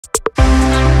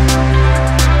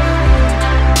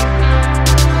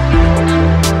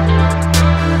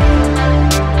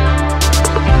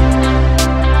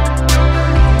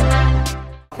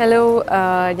Hello,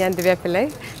 I'm Divya Pillai.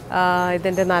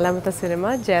 This is the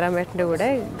cinema.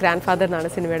 Grandfather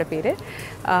cinema.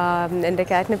 My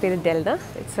cat name is Delta.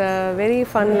 It's a very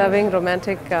fun-loving,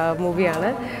 romantic movie.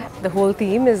 The whole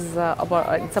theme is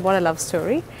about a love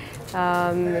story. So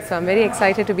I'm very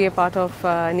excited to be a part of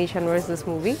Nish Anwar's this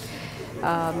movie.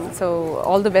 So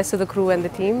all the best to the crew and the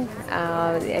team.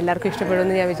 എല്ലാവർക്കും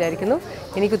ഇഷ്ടപ്പെടുമെന്ന് ഞാൻ വിചാരിക്കുന്നു.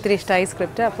 എനിക്ക് ഒത്തിരി ഇഷ്ടമായി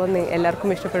script. അപ്പോൾ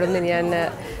എല്ലാവർക്കും ഇഷ്ടപ്പെടുമെന്ന് ഞാൻ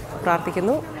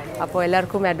പ്രാർത്ഥിക്കുന്നു. അപ്പോൾ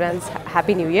എല്ലാവർക്കും advance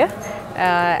happy new year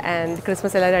and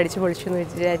Christmas എല്ലാവരും അടിച്ചു പൊളിച്ചു എന്ന്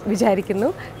വിചാരിക്കുന്നു.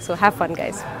 So have fun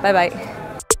guys. Bye bye.